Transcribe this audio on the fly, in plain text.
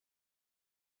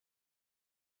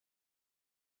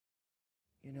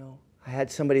You know, I had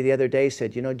somebody the other day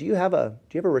said, you know, do you have a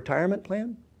retirement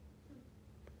plan?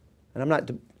 And I'm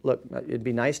not, look, it'd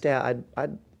be nice to have,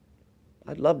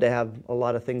 I'd love to have a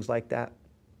lot of things like that.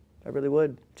 I really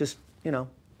would. Just, you know.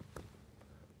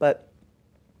 But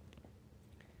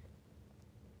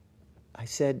I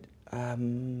said,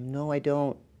 no, I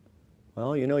don't.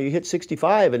 Well, you know, you hit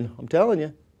 65 and I'm telling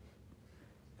you.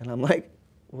 And I'm like,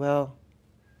 well,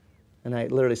 and I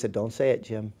literally said, don't say it,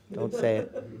 Jim. Don't say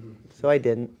it. So I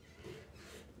didn't.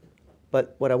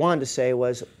 But what I wanted to say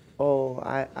was, oh,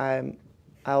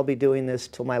 I'll be doing this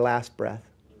till my last breath.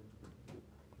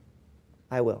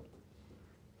 I will.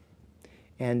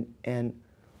 And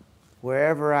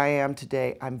wherever I am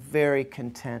today, I'm very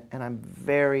content and I'm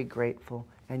very grateful.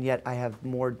 And yet I have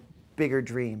more bigger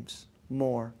dreams,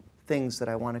 more things that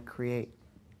I want to create.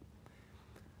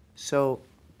 So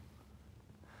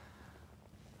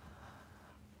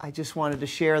I just wanted to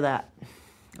share that.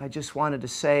 I just wanted to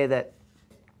say that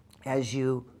as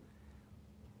you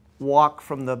walk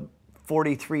from the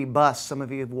 43 bus, some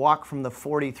of you have walked from the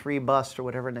 43 bus or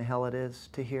whatever in the hell it is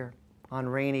to here on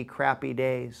rainy, crappy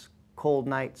days, cold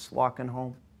nights walking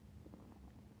home.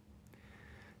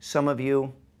 Some of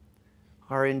you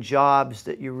are in jobs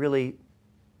that you really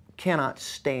cannot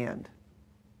stand,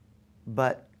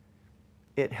 but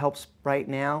it helps right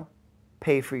now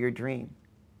pay for your dream.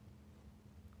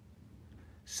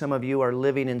 Some of you are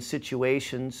living in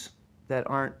situations that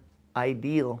aren't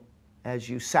ideal as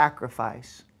you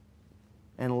sacrifice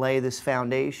and lay this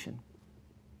foundation.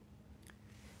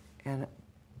 And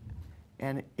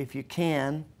if you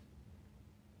can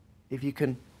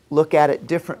look at it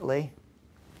differently,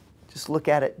 just look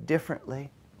at it differently,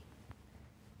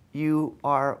 you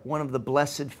are one of the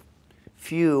blessed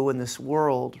few in this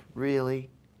world, really,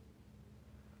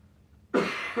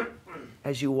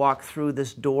 as you walk through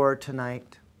this door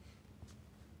tonight.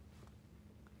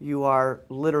 You are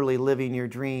literally living your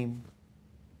dream.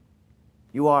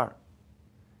 You are.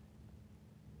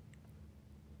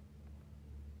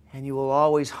 And you will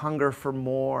always hunger for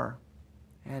more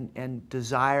and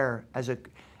desire as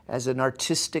an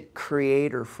artistic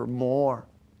creator for more.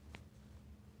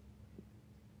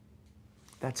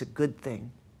 That's a good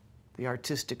thing. The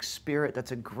artistic spirit,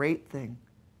 that's a great thing.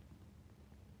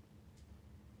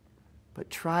 But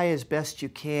try as best you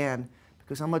can,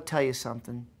 because I'm going to tell you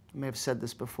something. I may have said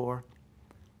this before.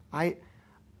 I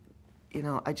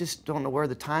just don't know where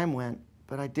the time went,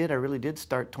 but I really did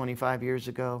start 25 years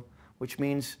ago, which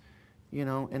means, you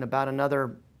know, in about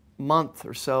another month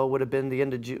or so would have been the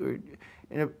end of June.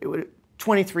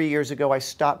 23 years ago, I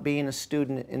stopped being a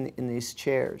student in these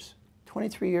chairs.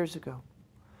 23 years ago.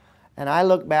 And I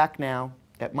look back now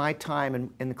at my time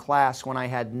in the class when I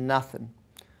had nothing.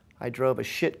 I drove a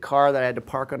shit car that I had to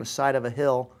park on the side of a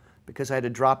hill because I had to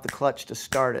drop the clutch to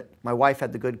start it. My wife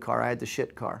had the good car, I had the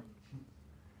shit car.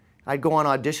 I'd go on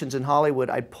auditions in Hollywood,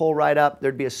 I'd pull right up,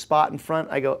 there'd be a spot in front,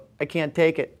 I go, I can't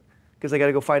take it because I got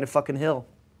to go find a fucking hill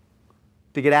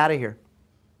to get out of here.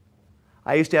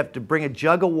 I used to have to bring a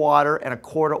jug of water and a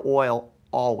quart of oil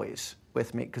always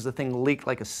with me because the thing leaked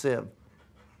like a sieve.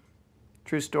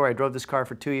 True story, I drove this car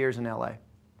for 2 years in LA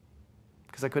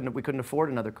because we couldn't afford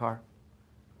another car.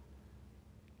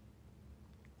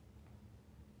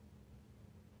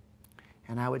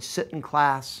 And I would sit in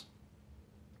class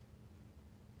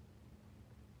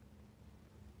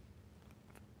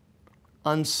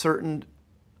uncertain,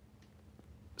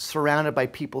 surrounded by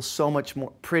people so much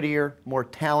more prettier, more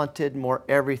talented, more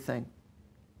everything.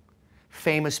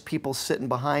 Famous people sitting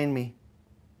behind me.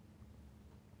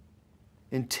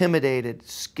 Intimidated,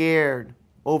 scared,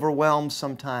 overwhelmed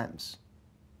sometimes.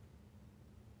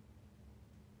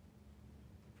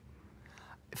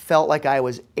 It felt like I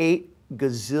was 8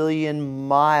 gazillion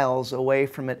miles away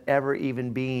from it ever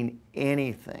even being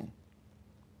anything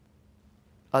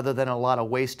other than a lot of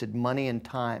wasted money and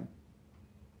time.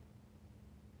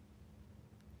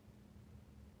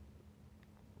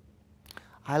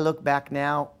 I look back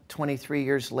now, 23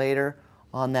 years later,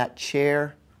 on that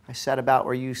chair. I sat about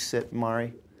where you sit,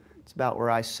 Mari. It's about where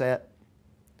I sit.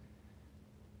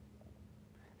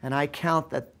 And I count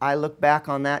that, I look back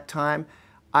on that time,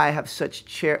 I have such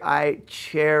I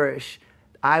cherish.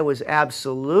 I was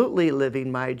absolutely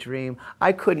living my dream.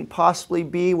 I couldn't possibly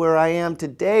be where I am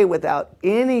today without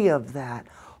any of that.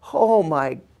 Oh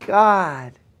my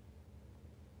God.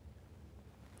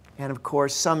 And of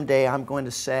course, someday I'm going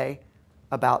to say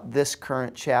about this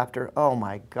current chapter, oh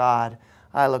my God,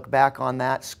 I look back on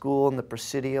that school and the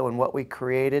Presidio and what we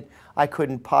created. I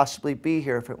couldn't possibly be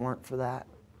here if it weren't for that.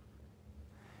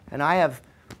 And I have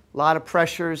a lot of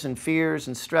pressures and fears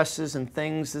and stresses and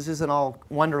things. This isn't all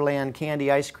Wonderland candy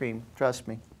ice cream, trust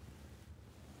me.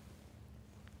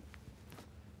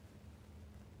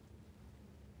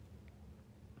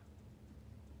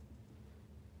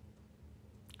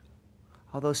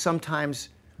 Although sometimes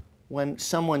when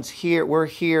someone's here, we're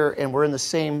here and we're in the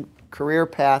same career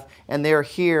path and they're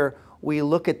here, we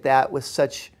look at that with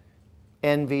such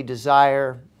envy,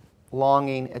 desire,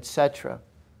 longing, etc.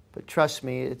 But trust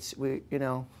me, it's, you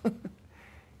know.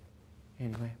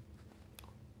 Anyway.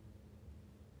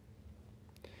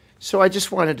 So I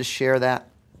just wanted to share that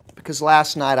because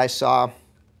last night I saw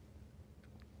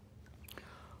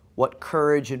what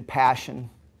courage and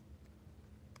passion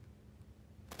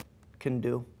can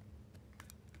do.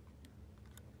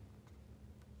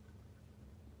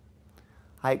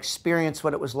 I experienced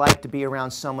what it was like to be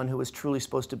around someone who was truly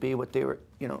supposed to be what they were,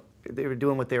 you know, they were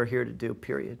doing what they were here to do,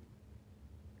 period.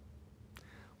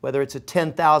 Whether it's a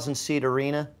 10,000 seat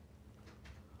arena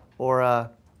or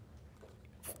a,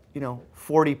 you know,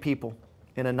 40 people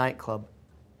in a nightclub.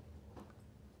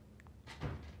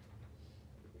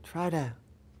 Try to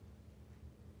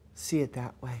see it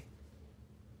that way.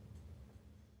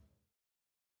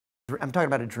 I'm talking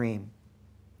about a dream.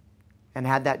 And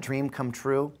had that dream come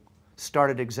true,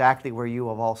 started exactly where you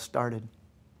have all started.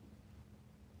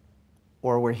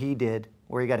 Or where he did,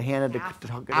 where he got handed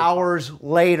hours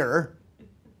later.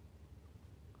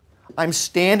 I'm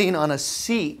standing on a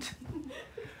seat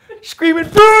screaming,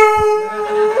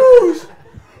 Bruce!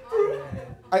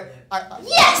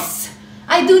 Yes!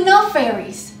 I do know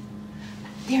fairies.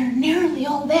 They're nearly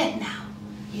all dead now,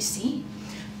 you see.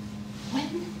 When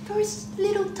the first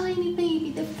little tiny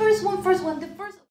baby, the first one,